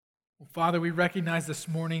Well, Father, we recognize this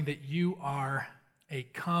morning that you are a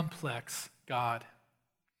complex God.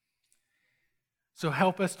 So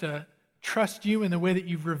help us to trust you in the way that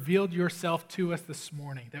you've revealed yourself to us this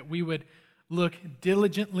morning, that we would look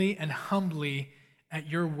diligently and humbly at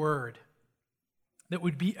your word, that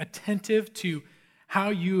would be attentive to how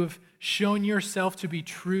you have shown yourself to be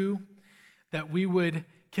true, that we would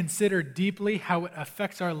consider deeply how it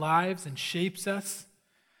affects our lives and shapes us,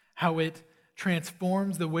 how it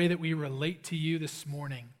transforms the way that we relate to you this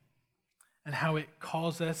morning, and how it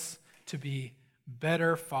calls us to be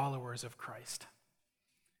better followers of Christ.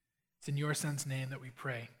 It's in your Son's name that we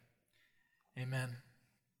pray. Amen.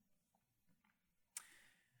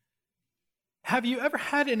 Have you ever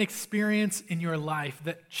had an experience in your life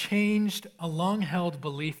that changed a long-held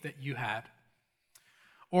belief that you had?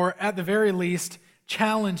 Or at the very least,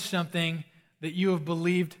 challenged something that you have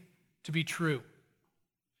believed to be true?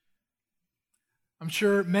 I'm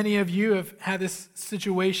sure many of you have had this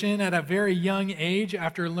situation at a very young age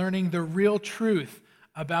after learning the real truth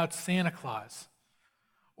about Santa Claus.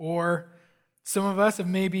 Or some of us have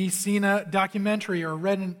maybe seen a documentary or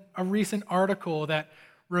read a recent article that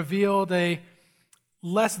revealed a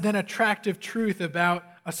less than attractive truth about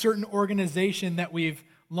a certain organization that we've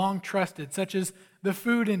long trusted, such as the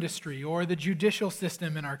food industry or the judicial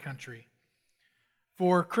system in our country.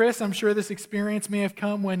 For Chris, I'm sure this experience may have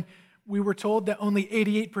come when we were told that only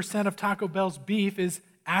 88% of Taco Bell's beef is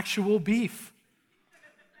actual beef.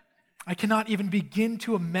 I cannot even begin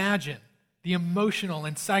to imagine the emotional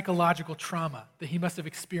and psychological trauma that he must have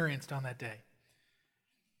experienced on that day.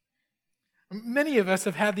 Many of us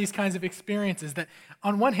have had these kinds of experiences that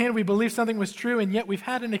on one hand we believe something was true, and yet we've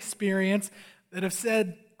had an experience that have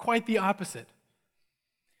said quite the opposite.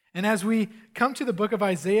 And as we come to the book of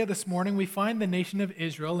Isaiah this morning, we find the nation of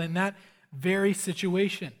Israel in that very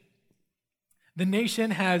situation. The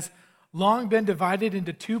nation has long been divided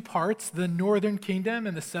into two parts, the northern kingdom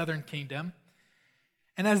and the southern kingdom.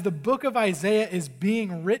 And as the book of Isaiah is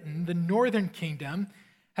being written, the northern kingdom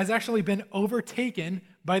has actually been overtaken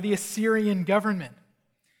by the Assyrian government.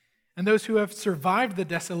 And those who have survived the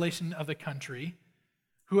desolation of the country,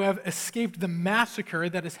 who have escaped the massacre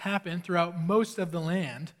that has happened throughout most of the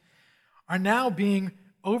land, are now being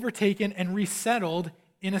overtaken and resettled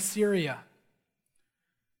in Assyria.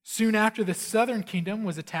 Soon after, the southern kingdom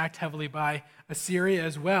was attacked heavily by Assyria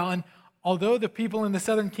as well, and although the people in the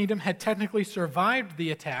southern kingdom had technically survived the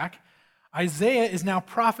attack, Isaiah is now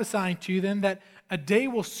prophesying to them that a day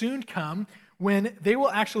will soon come when they will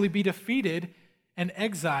actually be defeated and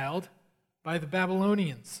exiled by the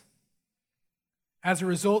Babylonians. As a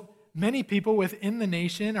result, many people within the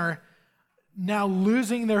nation are now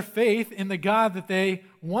losing their faith in the God that they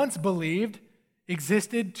once believed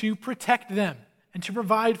existed to protect them and to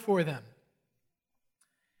provide for them.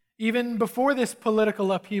 Even before this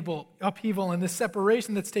political upheaval and this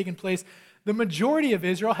separation that's taken place, the majority of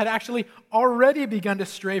Israel had actually already begun to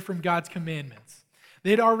stray from God's commandments. They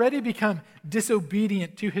had already become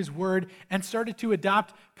disobedient to his word and started to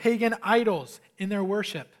adopt pagan idols in their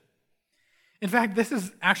worship. In fact, this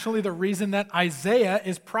is actually the reason that Isaiah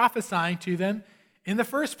is prophesying to them in the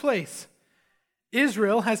first place.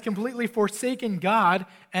 Israel has completely forsaken God,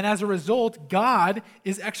 and as a result, God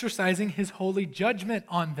is exercising his holy judgment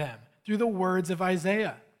on them through the words of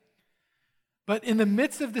Isaiah. But in the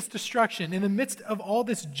midst of this destruction, in the midst of all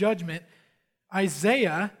this judgment,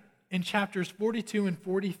 Isaiah, in chapters 42 and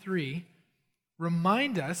 43,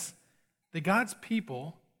 reminds us that God's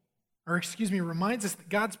people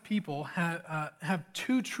have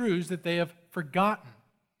two truths that they have forgotten.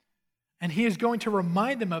 And he is going to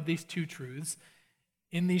remind them of these two truths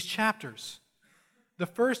in these chapters. The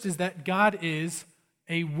first is that God is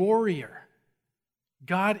a warrior.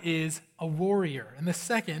 God is a warrior. And the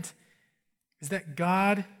second is that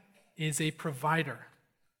God is a provider.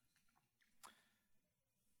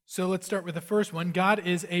 So let's start with the first one. God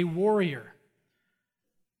is a warrior.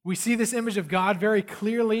 We see this image of God very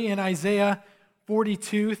clearly in Isaiah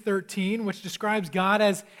 42:13, which describes God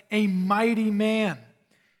as a mighty man.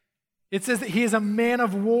 It says that he is a man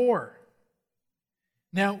of war.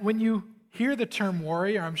 Now, when you hear the term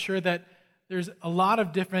warrior, I'm sure that there's a lot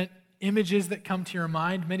of different images that come to your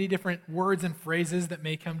mind, many different words and phrases that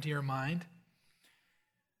may come to your mind.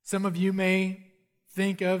 Some of you may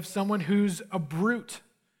think of someone who's a brute,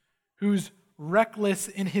 who's reckless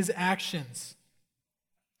in his actions.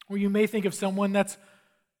 Or you may think of someone that's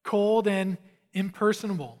cold and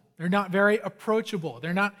impersonable. They're not very approachable.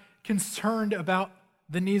 They're not concerned about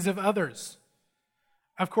the needs of others.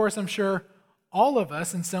 Of course, I'm sure all of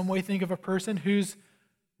us in some way think of a person who's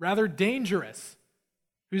rather dangerous,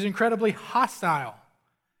 who's incredibly hostile,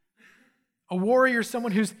 A warrior is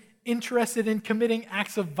someone who's interested in committing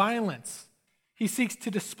acts of violence. He seeks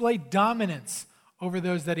to display dominance over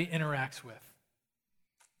those that he interacts with.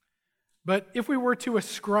 But if we were to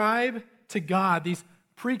ascribe to God these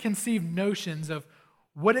preconceived notions of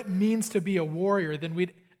what it means to be a warrior, then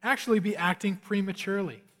we'd actually be acting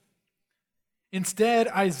prematurely. Instead,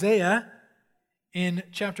 Isaiah, in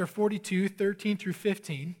chapter 42, 13 through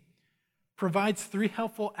 15, provides 3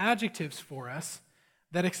 helpful adjectives for us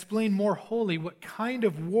that explain more wholly what kind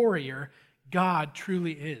of warrior God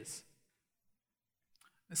truly is.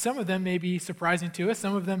 Some of them may be surprising to us,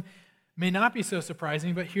 some of them may not be so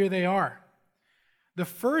surprising, but here they are. The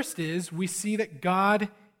first is we see that God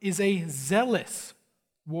is a zealous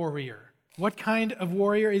warrior. What kind of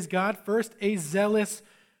warrior is God? First, a zealous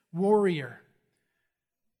warrior.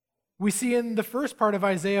 We see in the first part of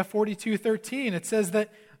Isaiah 42:13, it says that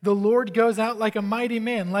the Lord goes out like a mighty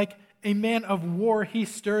man, like a man of war, he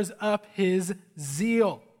stirs up his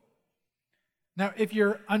zeal. Now, if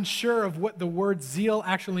you're unsure of what the word zeal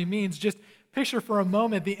actually means, just picture for a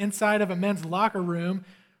moment the inside of a men's locker room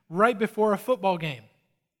right before a football game.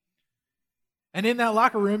 And in that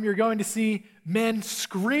locker room, you're going to see men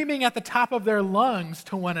screaming at the top of their lungs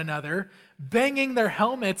to one another, banging their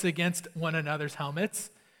helmets against one another's helmets,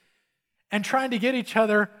 and trying to get each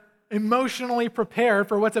other emotionally prepared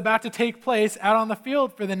for what's about to take place out on the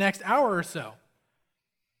field for the next hour or so.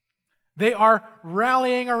 They are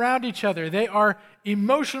rallying around each other. They are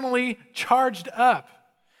emotionally charged up.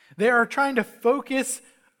 They are trying to focus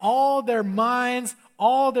all their minds,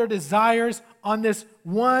 all their desires on this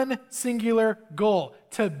one singular goal,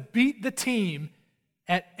 to beat the team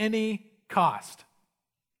at any cost.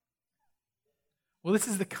 Well, this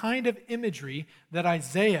is the kind of imagery that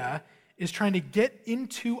Isaiah is trying to get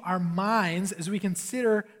into our minds as we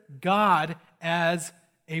consider God as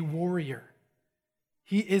a warrior.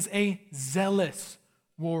 He is a zealous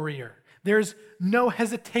warrior. There's no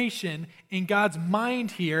hesitation in God's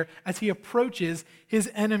mind here as he approaches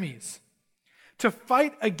his enemies. To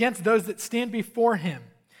fight against those that stand before him,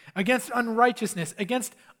 against unrighteousness,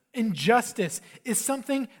 against injustice, is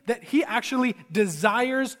something that he actually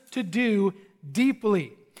desires to do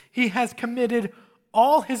deeply. He has committed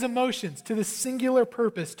all his emotions to the singular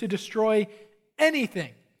purpose to destroy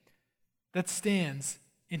anything that stands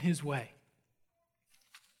in his way.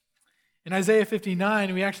 In Isaiah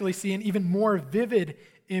 59, we actually see an even more vivid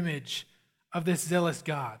image of this zealous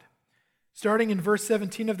God. Starting in verse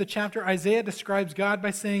 17 of the chapter, Isaiah describes God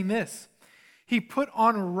by saying this: He put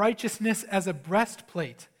on righteousness as a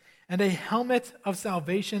breastplate and a helmet of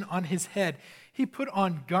salvation on his head. He put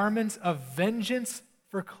on garments of vengeance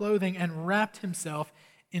for clothing and wrapped himself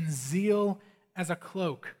in zeal as a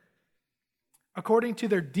cloak. According to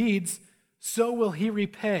their deeds, so will he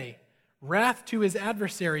repay. Wrath to his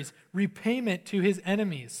adversaries, repayment to his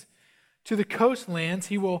enemies. To the coastlands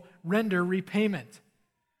he will render repayment.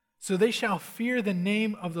 So they shall fear the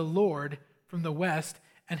name of the Lord from the west,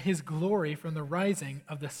 and his glory from the rising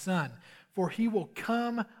of the sun. For he will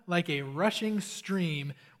come like a rushing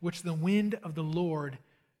stream, which the wind of the Lord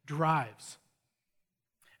drives.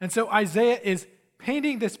 And so Isaiah is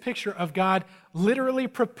painting this picture of God literally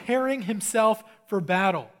preparing himself for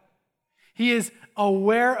battle. He is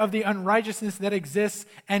aware of the unrighteousness that exists,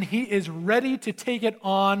 and he is ready to take it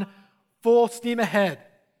on full steam ahead.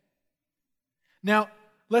 Now,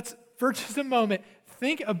 let's, for just a moment,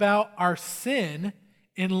 think about our sin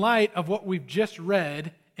in light of what we've just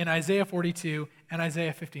read in Isaiah 42 and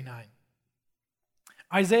Isaiah 59.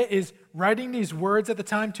 Isaiah is writing these words at the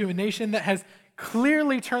time to a nation that has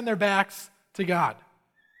clearly turned their backs to God.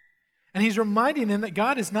 And he's reminding them that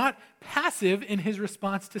God is not passive in his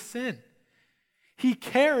response to sin. He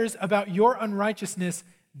cares about your unrighteousness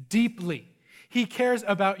deeply. He cares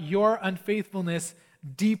about your unfaithfulness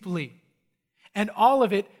deeply. And all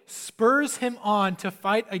of it spurs him on to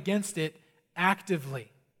fight against it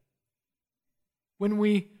actively. When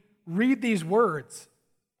we read these words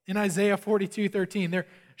in Isaiah 42:13, there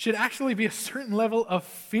should actually be a certain level of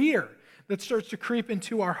fear that starts to creep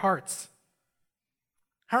into our hearts.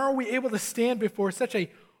 How are we able to stand before such a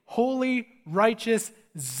holy, righteous,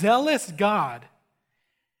 zealous God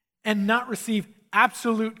and not receive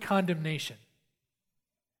absolute condemnation?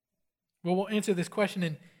 Well, we'll answer this question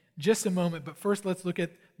in just a moment, but first let's look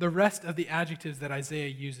at the rest of the adjectives that Isaiah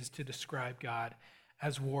uses to describe God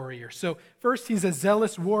as warrior. So first, he's a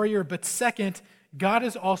zealous warrior, but second, God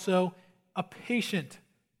is also a patient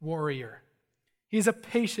warrior. He's a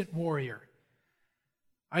patient warrior.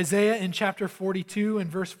 Isaiah in chapter 42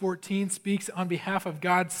 and verse 14 speaks on behalf of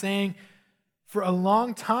God, saying, "For a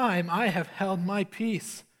long time I have held my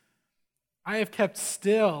peace. I have kept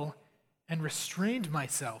still and restrained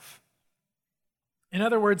myself. In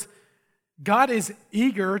other words, God is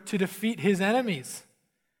eager to defeat his enemies,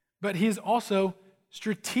 but he is also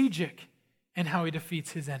strategic in how he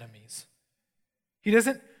defeats his enemies. He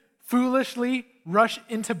doesn't foolishly rush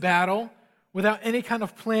into battle without any kind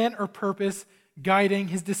of plan or purpose guiding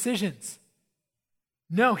his decisions.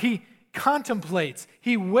 No, he contemplates,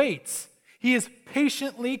 he waits, he is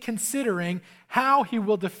patiently considering how he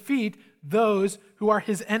will defeat those who are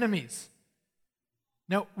his enemies.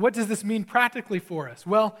 Now, what does this mean practically for us?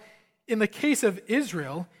 Well, in the case of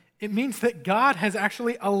Israel, it means that God has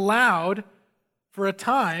actually allowed, for a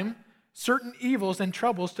time, certain evils and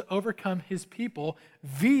troubles to overcome his people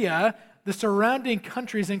via the surrounding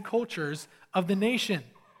countries and cultures of the nation.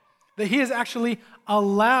 That he has actually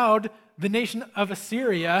allowed the nation of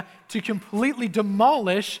Assyria to completely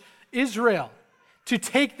demolish Israel, to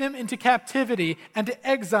take them into captivity and to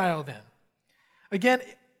exile them. Again,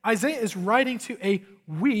 Isaiah is writing to a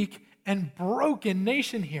weak and broken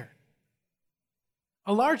nation here.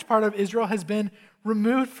 A large part of Israel has been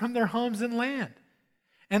removed from their homes and land.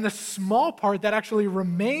 And the small part that actually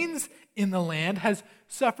remains in the land has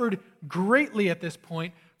suffered greatly at this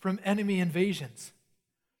point from enemy invasions.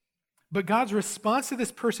 But God's response to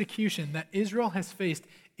this persecution that Israel has faced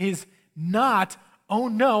is not, oh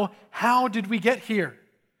no, how did we get here?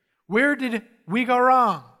 Where did we go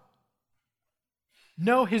wrong?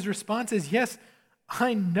 No, his response is, yes,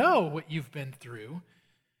 I know what you've been through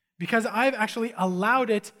because I've actually allowed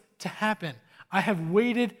it to happen. I have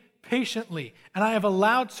waited patiently, and I have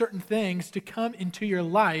allowed certain things to come into your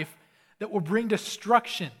life that will bring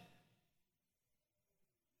destruction.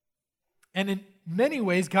 And in many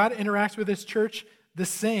ways, God interacts with his church the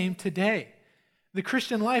same today. The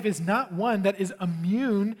Christian life is not one that is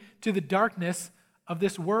immune to the darkness of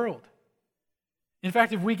this world. In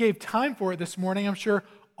fact, if we gave time for it this morning, I'm sure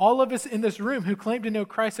all of us in this room who claim to know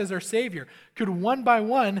Christ as our Savior could one by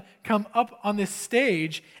one come up on this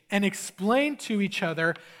stage and explain to each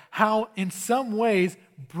other how in some ways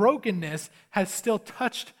brokenness has still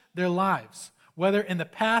touched their lives, whether in the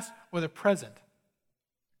past or the present.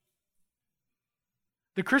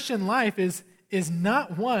 The Christian life is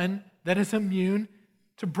not one that is immune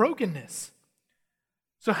to brokenness.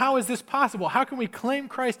 So how is this possible? How can we claim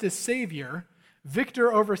Christ as Savior,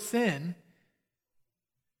 victor over sin,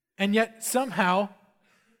 and yet somehow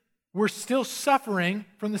we're still suffering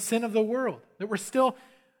from the sin of the world, that we're still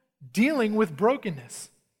dealing with brokenness?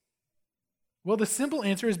 Well, the simple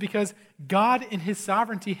answer is because God in his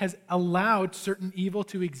sovereignty has allowed certain evil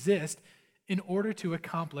to exist in order to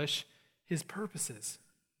accomplish his purposes.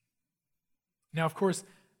 Now, of course,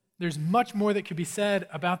 there's much more that could be said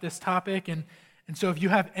about this topic, and so if you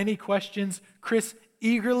have any questions, Chris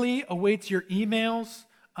eagerly awaits your emails.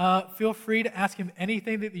 Feel free to ask him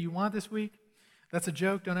anything that you want this week. That's a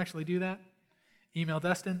joke. Don't actually do that. Email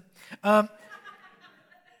Dustin. But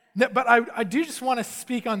I do just want to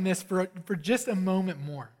speak on this for just a moment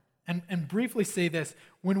more and briefly say this.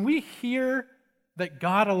 When we hear that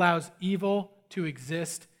God allows evil to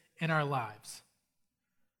exist in our lives,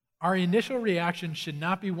 our initial reaction should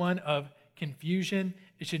not be one of confusion.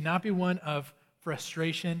 It should not be one of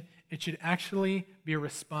frustration. It should actually be a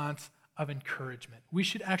response of encouragement. We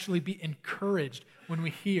should actually be encouraged when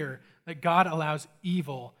we hear that God allows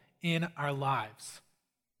evil in our lives.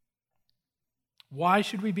 Why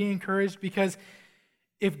should we be encouraged? Because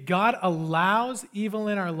if God allows evil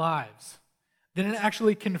in our lives, then it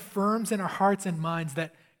actually confirms in our hearts and minds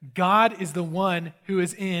that God is the one who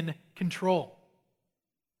is in control.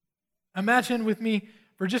 Imagine with me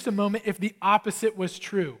for just a moment if the opposite was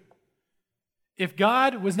true. If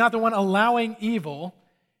God was not the one allowing evil,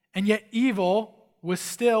 and yet evil was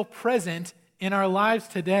still present in our lives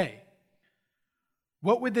today.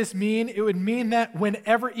 What would this mean? It would mean that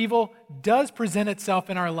whenever evil does present itself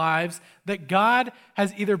in our lives, that God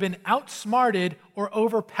has either been outsmarted or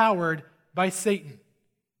overpowered by Satan.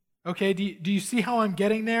 Okay, do you see how I'm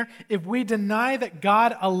getting there? If we deny that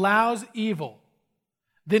God allows evil,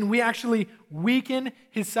 then we actually weaken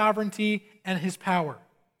his sovereignty and his power.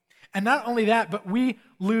 And not only that, but we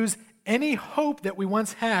lose any hope that we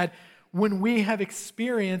once had when we have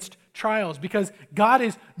experienced trials, because God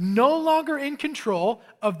is no longer in control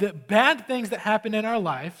of the bad things that happen in our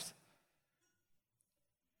lives.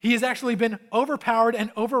 He has actually been overpowered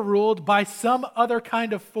and overruled by some other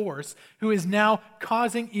kind of force who is now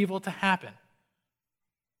causing evil to happen.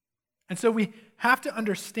 And so we have to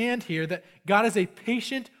understand here that God is a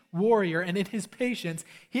patient warrior, and in his patience,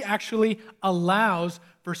 he actually allows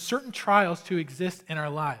for certain trials to exist in our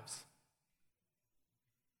lives.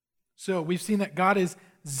 So we've seen that God is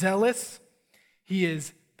zealous, he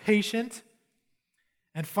is patient.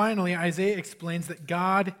 And finally, Isaiah explains that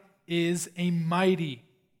God is a mighty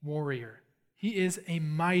warrior. He is a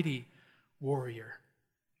mighty warrior.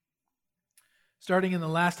 Starting in the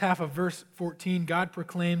last half of verse 14, God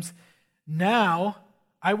proclaims, "Now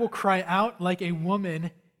I will cry out like a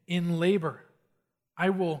woman in labor. I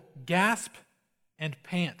will gasp and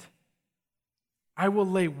pant. I will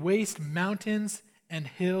lay waste mountains and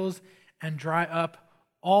hills and dry up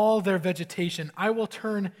all their vegetation. I will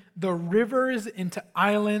turn the rivers into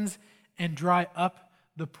islands and dry up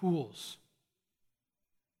the pools."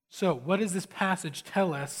 So, what does this passage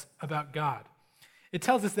tell us about God? It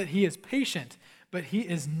tells us that he is patient, but he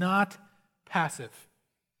is not passive.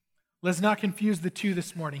 Let's not confuse the two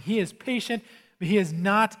this morning. He is patient, but he is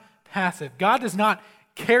not passive. God does not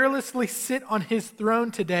carelessly sit on his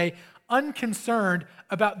throne today, unconcerned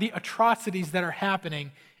about the atrocities that are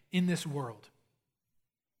happening in this world.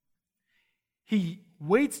 He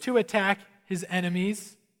waits to attack his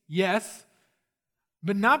enemies, yes,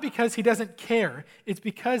 but not because he doesn't care. It's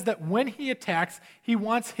because that when he attacks, he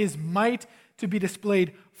wants his might to be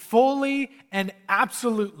displayed fully and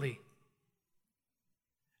absolutely.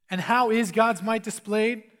 And how is God's might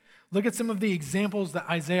displayed? Look at some of the examples that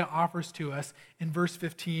Isaiah offers to us in verse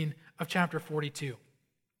 15 of chapter 42.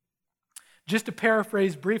 Just to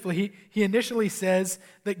paraphrase briefly, he initially says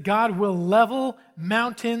that God will level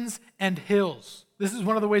mountains and hills. This is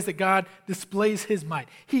one of the ways that God displays his might.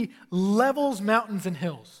 He levels mountains and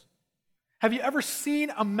hills. Have you ever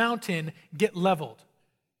seen a mountain get leveled?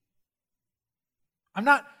 I'm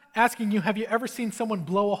not asking you, have you ever seen someone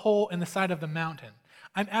blow a hole in the side of the mountain?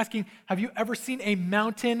 I'm asking, have you ever seen a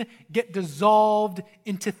mountain get dissolved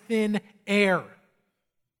into thin air?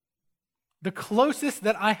 The closest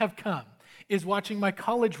that I have come is watching my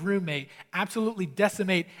college roommate absolutely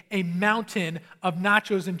decimate a mountain of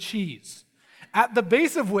nachos and cheese, at the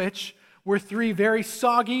base of which were 3 very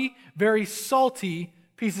soggy, very salty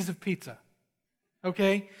pieces of pizza.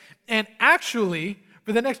 Okay? And actually,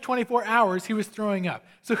 for the next 24 hours, he was throwing up.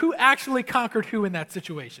 So who actually conquered who in that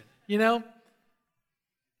situation? You know?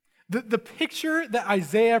 The picture that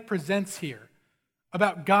Isaiah presents here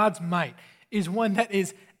about God's might is one that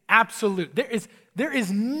is absolute. There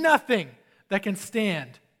is nothing that can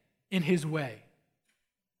stand in his way.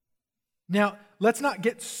 Now, let's not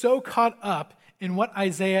get so caught up in what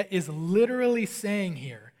Isaiah is literally saying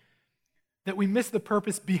here that we miss the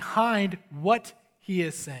purpose behind what he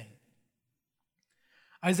is saying.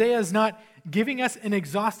 Isaiah is not giving us an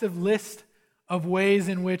exhaustive list of ways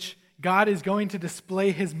in which God is going to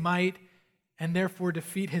display his might and therefore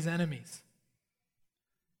defeat his enemies.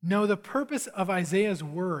 No, the purpose of Isaiah's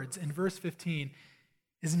words in verse 15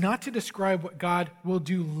 is not to describe what God will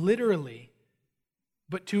do literally,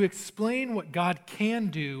 but to explain what God can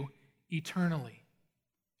do eternally.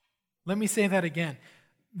 Let me say that again.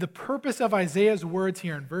 The purpose of Isaiah's words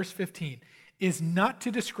here in verse 15 is not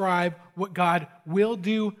to describe what God will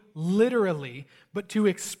do literally, but to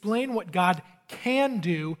explain what God can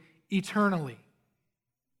do eternally.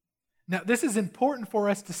 Now, this is important for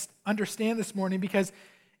us to understand this morning because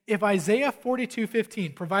if Isaiah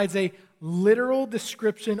 42:15 provides a literal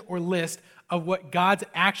description or list of what God's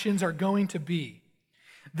actions are going to be,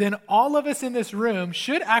 then all of us in this room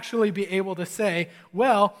should actually be able to say,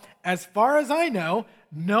 well, as far as I know,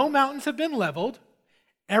 no mountains have been leveled,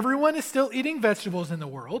 everyone is still eating vegetables in the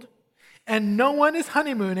world, and no one is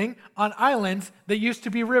honeymooning on islands that used to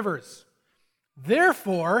be rivers.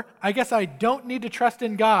 Therefore, I guess I don't need to trust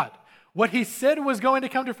in God. What he said was going to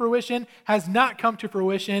come to fruition has not come to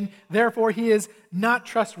fruition. Therefore, he is not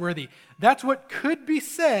trustworthy. That's what could be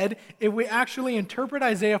said if we actually interpret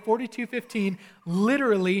Isaiah 42:15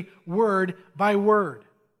 literally word by word.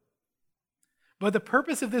 But the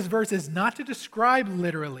purpose of this verse is not to describe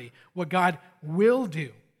literally what God will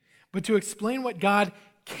do, but to explain what God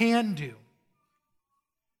can do.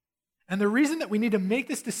 And the reason that we need to make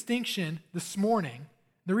this distinction this morning,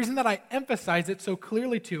 the reason that I emphasize it so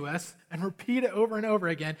clearly to us and repeat it over and over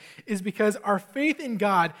again, is because our faith in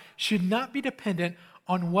God should not be dependent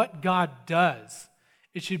on what God does.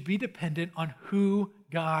 It should be dependent on who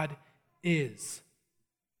God is.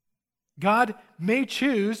 God may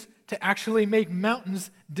choose to actually make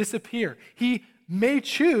mountains disappear. He may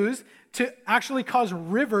choose to actually cause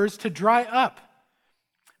rivers to dry up.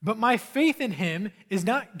 But my faith in him is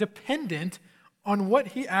not dependent on what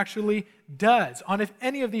he actually does, on if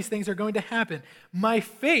any of these things are going to happen. My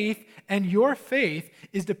faith and your faith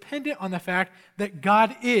is dependent on the fact that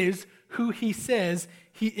God is who he says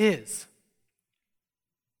he is.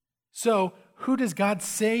 So, who does God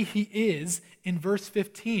say he is in verse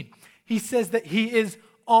 15? He says that he is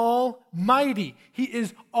almighty. He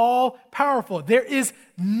is all powerful. There is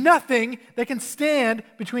nothing that can stand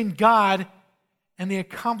between God and the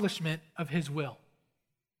accomplishment of his will.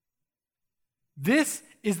 This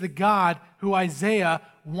is the God who Isaiah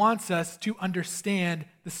wants us to understand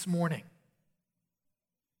this morning.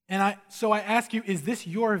 And so I ask you, is this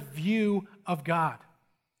your view of God?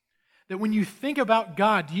 That when you think about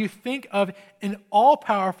God, do you think of an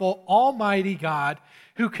all-powerful, almighty God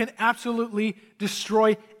who can absolutely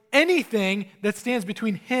destroy anything that stands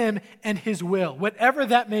between him and his will, whatever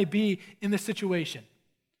that may be in the situation?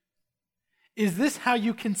 Is this how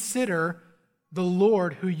you consider the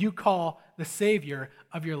Lord who you call the Savior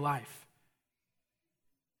of your life?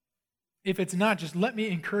 If it's not, just let me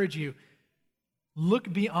encourage you,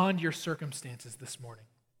 look beyond your circumstances this morning.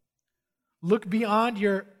 Look beyond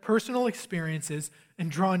your personal experiences and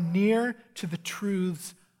draw near to the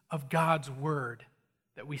truths of God's word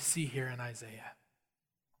that we see here in Isaiah.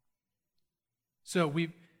 So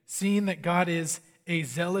we've seen that God is a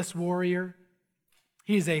zealous warrior.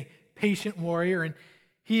 He is a patient warrior, and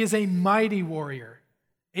he is a mighty warrior,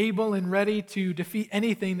 able and ready to defeat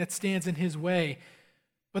anything that stands in his way.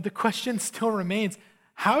 But the question still remains,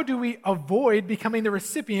 how do we avoid becoming the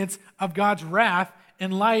recipients of God's wrath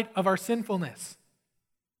in light of our sinfulness?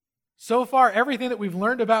 So far, everything that we've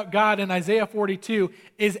learned about God in Isaiah 42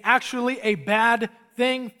 is actually a bad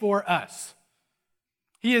thing for us.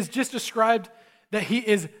 He has just described that he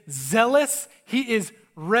is zealous, he is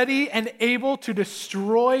ready and able to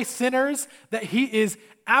destroy sinners, that he is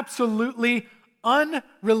absolutely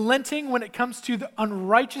unrelenting when it comes to the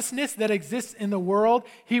unrighteousness that exists in the world.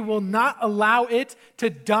 He will not allow it to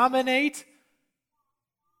dominate.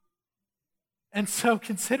 And so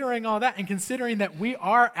considering all that and considering that we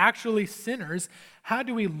are actually sinners, how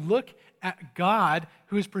do we look at God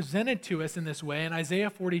who is presented to us in this way in Isaiah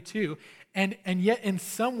 42 and yet in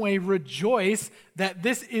some way rejoice that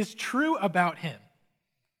this is true about him?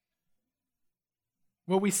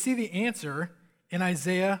 Well, we see the answer in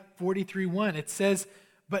Isaiah 43:1. It says,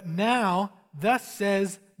 "But now, thus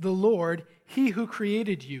says the Lord, he who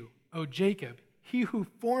created you, O Jacob, he who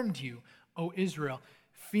formed you, O Israel,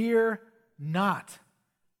 fear not,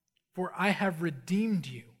 for I have redeemed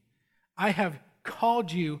you. I have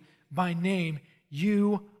called you by name.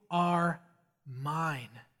 You are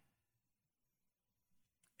mine."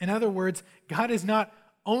 In other words, God is not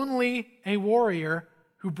only a warrior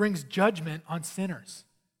who brings judgment on sinners,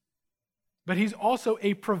 but he's also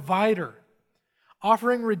a provider,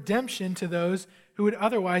 offering redemption to those who would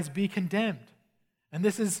otherwise be condemned. And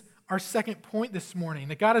this is our second point this morning,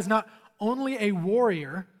 that God is not only a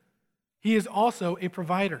warrior, he is also a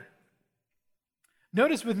provider.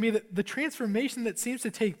 Notice with me that the transformation that seems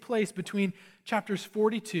to take place between chapters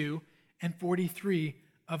 42 and 43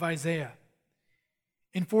 of Isaiah.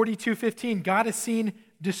 In 42:15, God is seen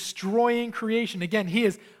destroying creation. Again, he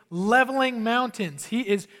is leveling mountains. He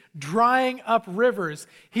is drying up rivers.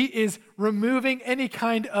 He is removing any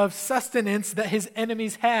kind of sustenance that his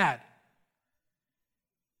enemies had.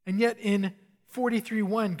 And yet in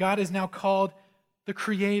 43:1, God is now called the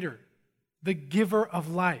creator, the giver of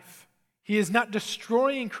life. He is not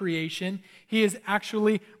destroying creation. He is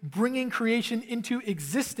actually bringing creation into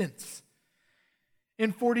existence.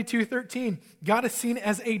 In 42:13, God is seen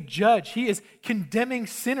as a judge. He is condemning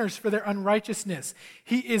sinners for their unrighteousness.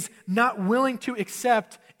 He is not willing to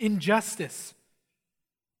accept injustice.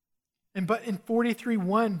 But in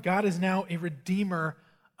 43:1, God is now a redeemer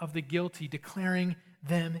of the guilty, declaring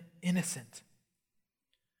them innocent.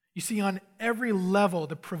 You see, on every level,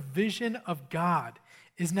 the provision of God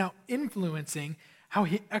is now influencing how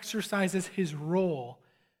he exercises his role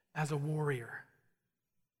as a warrior.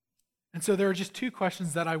 And so there are just two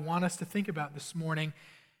questions that I want us to think about this morning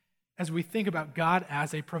as we think about God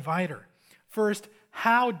as a provider. First,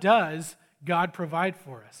 how does God provide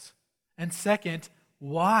for us? And second,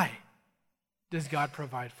 why does God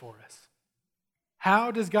provide for us?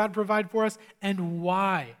 How does God provide for us, and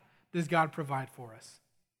why does God provide for us?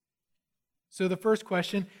 So the first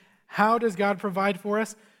question, how does God provide for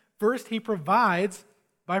us? First, he provides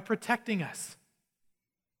by protecting us.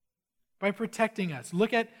 By protecting us.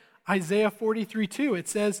 Look at Isaiah 43:2. It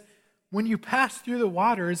says, "When you pass through the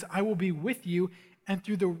waters, I will be with you, and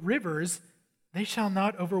through the rivers, they shall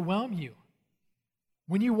not overwhelm you.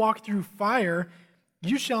 When you walk through fire,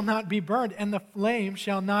 you shall not be burned, and the flame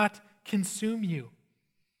shall not consume you."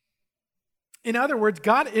 In other words,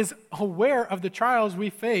 God is aware of the trials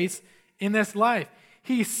we face in this life.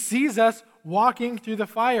 He sees us walking through the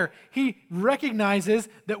fire. He recognizes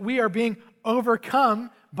that we are being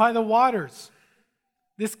overcome by the waters.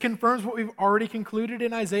 This confirms what we've already concluded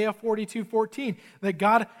in Isaiah 42:14, that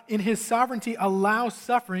God in his sovereignty allows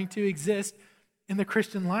suffering to exist in the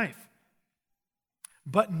Christian life.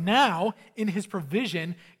 But now, in his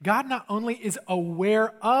provision, God not only is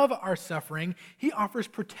aware of our suffering, he offers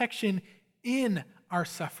protection in our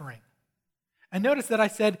suffering. And notice that I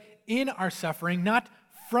said in our suffering, not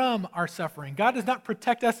from our suffering. God does not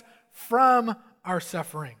protect us from our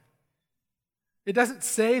suffering. It doesn't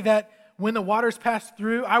say that when the waters pass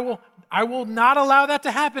through, I will not allow that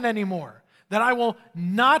to happen anymore, that I will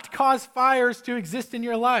not cause fires to exist in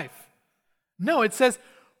your life. No, it says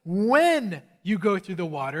when you go through the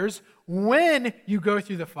waters, when you go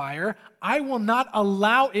through the fire, I will not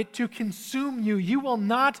allow it to consume you. You will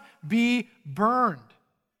not be burned.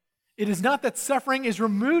 It is not that suffering is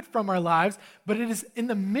removed from our lives, but it is in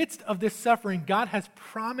the midst of this suffering, God has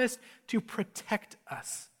promised to protect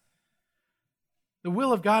us. The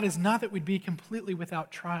will of God is not that we'd be completely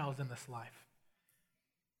without trials in this life.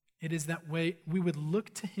 It is that way we would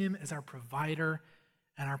look to him as our provider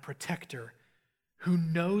and our protector, who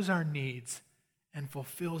knows our needs and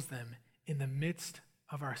fulfills them in the midst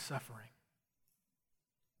of our suffering.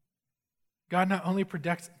 God not only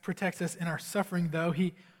protects us in our suffering, though,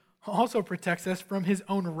 he also protects us from his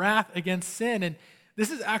own wrath against sin. And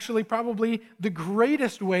this is actually probably the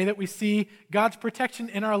greatest way that we see God's protection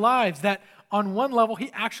in our lives, that on one level,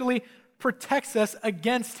 he actually protects us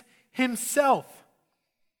against himself.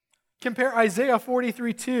 Compare Isaiah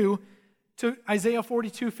 43:2 to Isaiah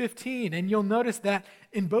 42:15, and you'll notice that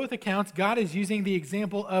in both accounts, God is using the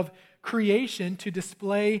example of creation to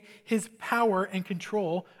display his power and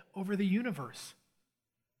control over the universe.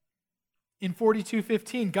 In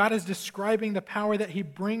 42:15, God is describing the power that he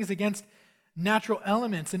brings against natural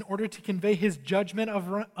elements in order to convey his judgment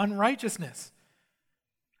of unrighteousness.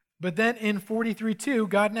 But then in 43:2,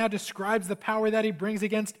 God now describes the power that he brings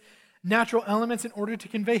against natural elements in order to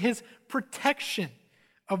convey his protection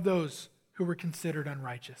of those who were considered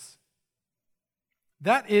unrighteous.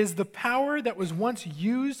 That is the power that was once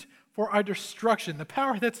used for our destruction, the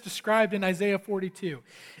power that's described in Isaiah 42,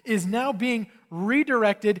 is now being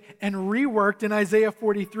redirected and reworked in Isaiah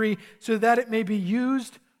 43 so that it may be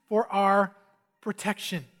used for our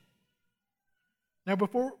protection. Now,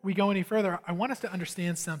 before we go any further, I want us to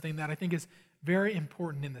understand something that I think is very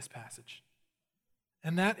important in this passage.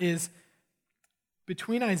 And that is,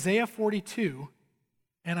 between Isaiah 42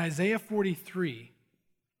 and Isaiah 43,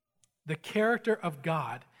 the character of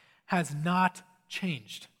God has not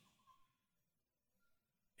changed.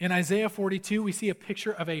 In Isaiah 42, we see a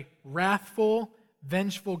picture of a wrathful,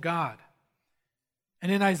 vengeful God.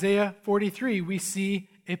 And in Isaiah 43, we see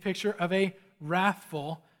a picture of a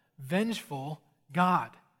wrathful, vengeful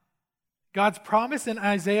God. God's promise in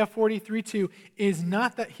Isaiah 43:2 is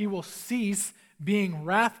not that he will cease being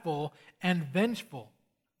wrathful and vengeful.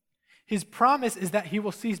 His promise is that he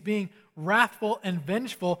will cease being wrathful and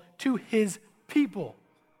vengeful to his people.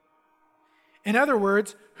 In other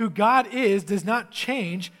words, who God is does not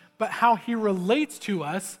change, but how he relates to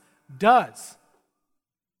us does.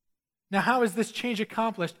 Now, how is this change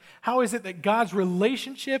accomplished? How is it that God's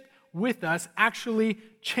relationship with us actually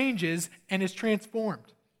changes and is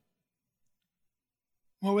transformed?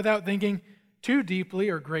 Well, without thinking too deeply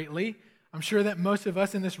or greatly, I'm sure that most of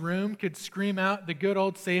us in this room could scream out the good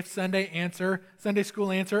old safe Sunday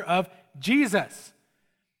school answer of Jesus.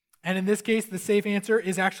 And in this case, the safe answer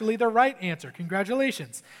is actually the right answer.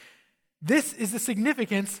 Congratulations. This is the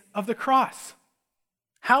significance of the cross.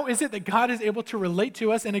 How is it that God is able to relate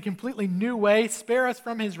to us in a completely new way, spare us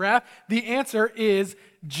from his wrath? The answer is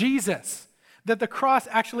Jesus. That the cross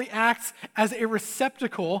actually acts as a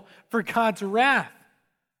receptacle for God's wrath,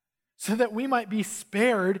 so that we might be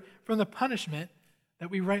spared from the punishment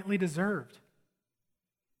that we rightly deserved.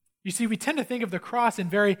 You see, we tend to think of the cross in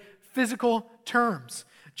very physical terms.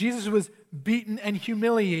 Jesus was beaten and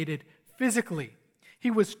humiliated physically.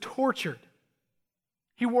 He was tortured.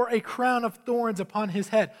 He wore a crown of thorns upon his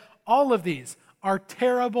head. All of these are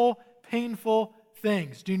terrible, painful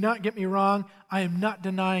things. Do not get me wrong. I am not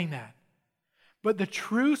denying that. But the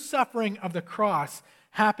true suffering of the cross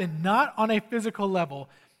happened not on a physical level,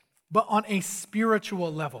 but on a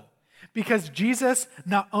spiritual level. Because Jesus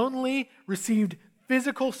not only received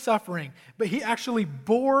physical suffering, but he actually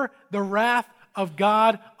bore the wrath of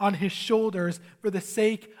God on his shoulders for the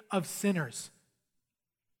sake of sinners.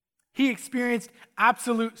 He experienced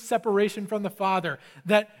absolute separation from the Father,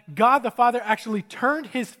 that God the Father actually turned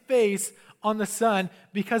his face on the Son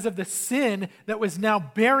because of the sin that was now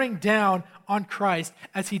bearing down on Christ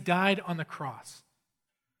as he died on the cross.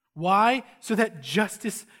 Why? So that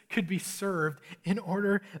justice could be served, in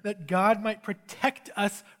order that God might protect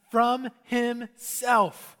us from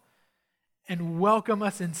himself and welcome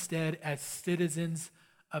us instead as citizens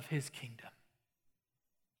of his kingdom.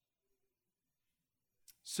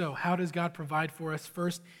 So, how does God provide for us?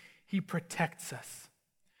 First, he protects us.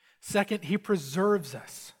 Second, he preserves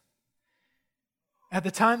us. At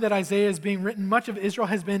the time that Isaiah is being written, much of Israel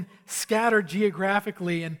has been scattered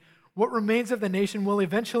geographically, and what remains of the nation will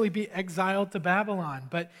eventually be exiled to Babylon.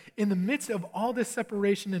 But in the midst of all this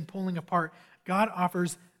separation and pulling apart, God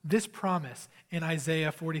offers this promise in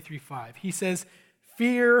Isaiah 43:5. He says,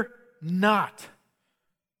 "Fear not,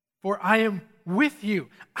 for I am with you.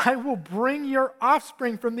 I will bring your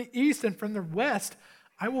offspring from the east and from the west.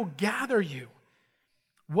 I will gather you."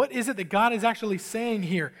 What is it that God is actually saying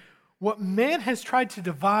here? What man has tried to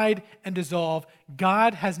divide and dissolve,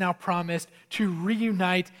 God has now promised to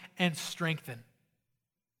reunite and strengthen.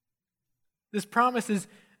 This promise is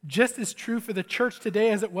just as true for the church today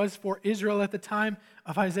as it was for Israel at the time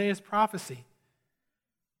of Isaiah's prophecy.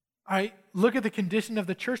 I look at the condition of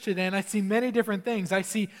the church today and I see many different things. I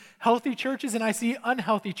see healthy churches and I see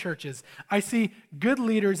unhealthy churches. I see good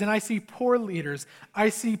leaders and I see poor leaders. I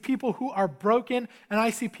see people who are broken and I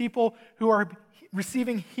see people who are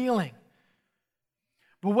receiving healing.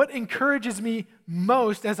 But what encourages me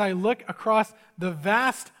most as I look across the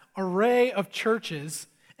vast array of churches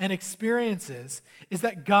and experiences is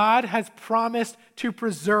that God has promised to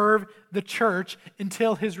preserve the church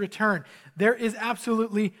until his return. There is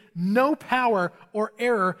absolutely no power or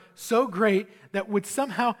error so great that would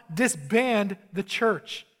somehow disband the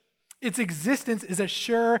church. Its existence is as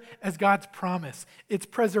sure as God's promise. Its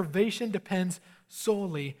preservation depends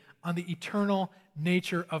solely on the eternal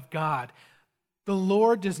nature of God. The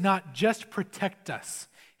Lord does not just protect us,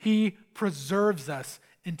 he preserves us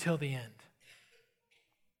until the end.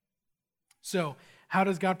 So, how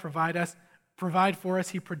does God provide for us?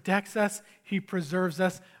 He protects us, he preserves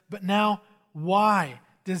us. But now, why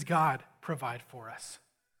does God provide for us?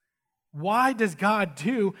 Why does God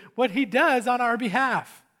do what he does on our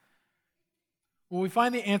behalf? Well, we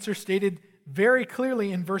find the answer stated very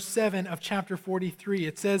clearly in verse 7 of chapter 43.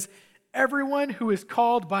 It says, "Everyone who is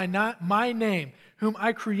called by my name, whom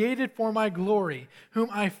I created for my glory, whom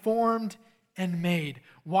I formed and made."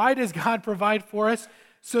 Why does God provide for us?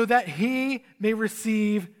 So that he may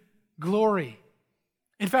receive glory.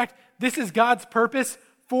 In fact, this is God's purpose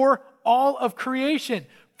for all of creation,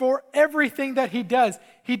 for everything that he does.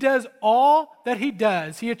 He does all that he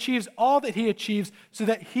does. He achieves all that he achieves so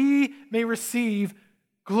that he may receive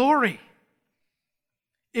glory.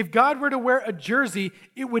 If God were to wear a jersey,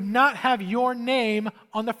 it would not have your name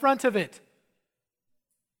on the front of it.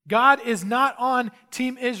 God is not on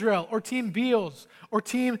Team Israel or Team Beals or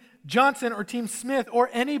Team Johnson or Team Smith or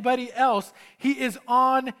anybody else. He is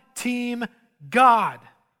on Team God.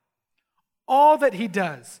 All that he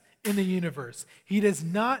does in the universe, he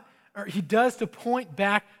does to point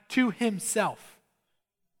back to himself.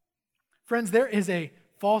 Friends, there is a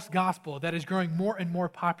false gospel that is growing more and more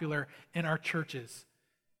popular in our churches.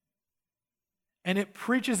 And it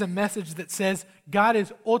preaches a message that says God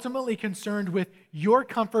is ultimately concerned with your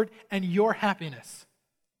comfort and your happiness.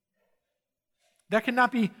 That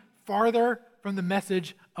cannot be farther from the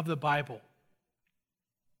message of the Bible.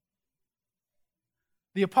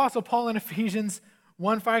 The Apostle Paul in Ephesians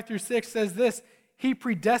 1:5-6 says this, "He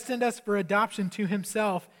predestined us for adoption to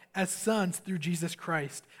himself as sons through Jesus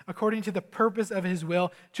Christ, according to the purpose of his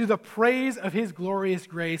will, to the praise of his glorious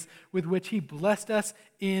grace, with which he blessed us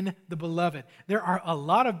in the beloved." There are a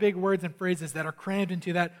lot of big words and phrases that are crammed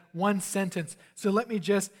into that one sentence. So let me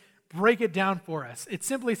just break it down for us. It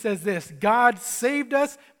simply says this: God saved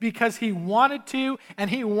us because he wanted to, and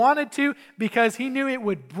he wanted to because he knew it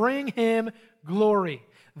would bring him glory.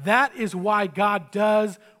 That is why God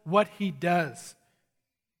does what he does.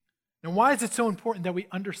 Now, why is it so important that we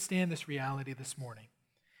understand this reality this morning?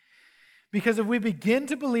 Because if we begin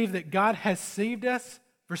to believe that God has saved us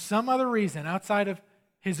for some other reason outside of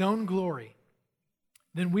his own glory,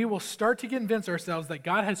 then we will start to convince ourselves that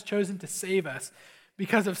God has chosen to save us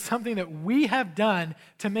because of something that we have done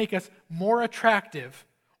to make us more attractive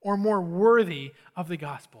or more worthy of the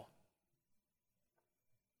gospel.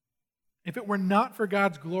 If it were not for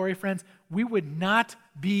God's glory, friends, we would not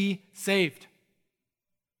be saved.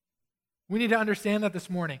 We need to understand that this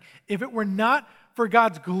morning. If it were not for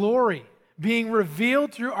God's glory being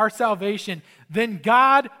revealed through our salvation, then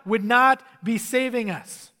God would not be saving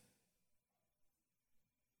us.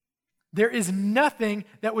 There is nothing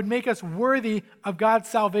that would make us worthy of God's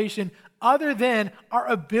salvation other than our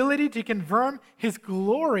ability to confirm his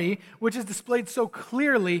glory, which is displayed so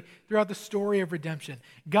clearly throughout the story of redemption.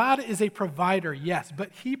 God is a provider, yes,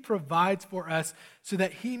 but he provides for us so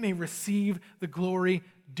that he may receive the glory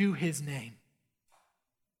due his name.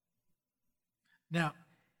 Now,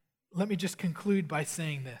 let me just conclude by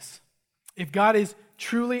saying this. If God is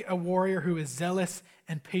truly a warrior who is zealous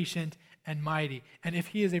and patient and mighty, and if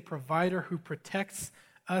he is a provider who protects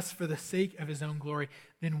us for the sake of his own glory,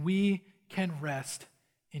 then we can rest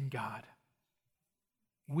in God.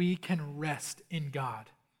 We can rest in God.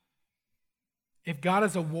 If God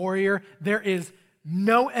is a warrior, there is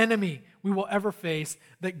no enemy we will ever face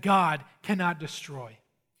that God cannot destroy.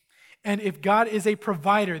 And if God is a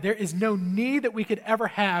provider, there is no need that we could ever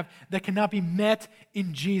have that cannot be met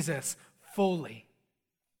in Jesus fully.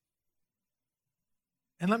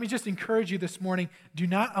 And let me just encourage you this morning, do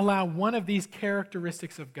not allow one of these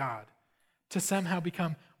characteristics of God to somehow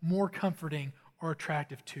become more comforting or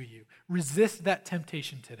attractive to you. Resist that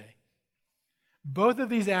temptation today. Both of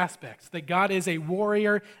these aspects, that God is a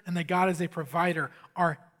warrior and that God is a provider,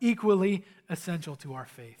 are equally essential to our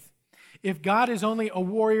faith. If God is only a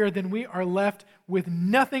warrior, then we are left with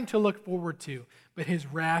nothing to look forward to but his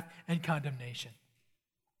wrath and condemnation.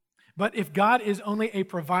 But if God is only a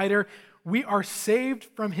provider, we are saved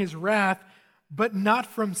from his wrath, but not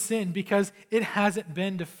from sin because it hasn't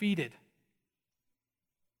been defeated.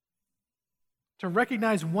 To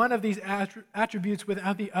recognize one of these attributes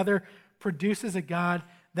without the other produces a God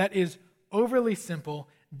that is overly simple,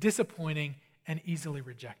 disappointing, and easily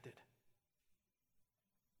rejected.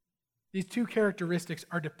 These two characteristics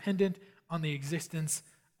are dependent on the existence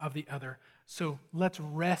of the other. So let's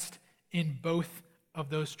rest in both of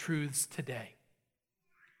those truths today.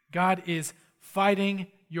 God is fighting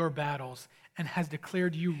your battles and has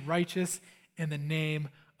declared you righteous in the name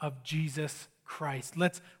of Jesus Christ.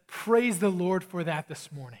 Let's praise the Lord for that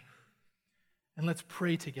this morning. And let's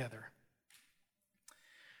pray together.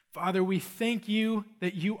 Father, we thank you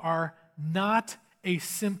that you are not a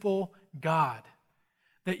simple God,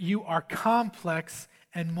 that you are complex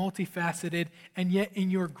and multifaceted, and yet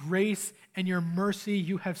in your grace and your mercy,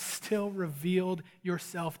 you have still revealed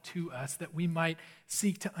yourself to us that we might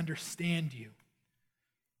seek to understand you.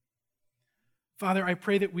 Father, I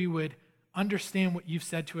pray that we would understand what you've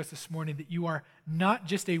said to us this morning, that you are not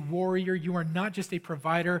just a warrior, you are not just a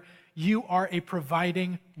provider, you are a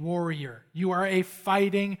providing warrior. You are a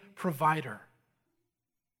fighting provider.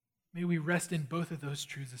 May we rest in both of those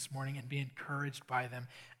truths this morning and be encouraged by them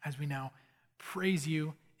as we now praise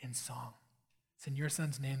you in song. It's in your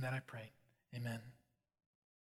Son's name that I pray. Amen.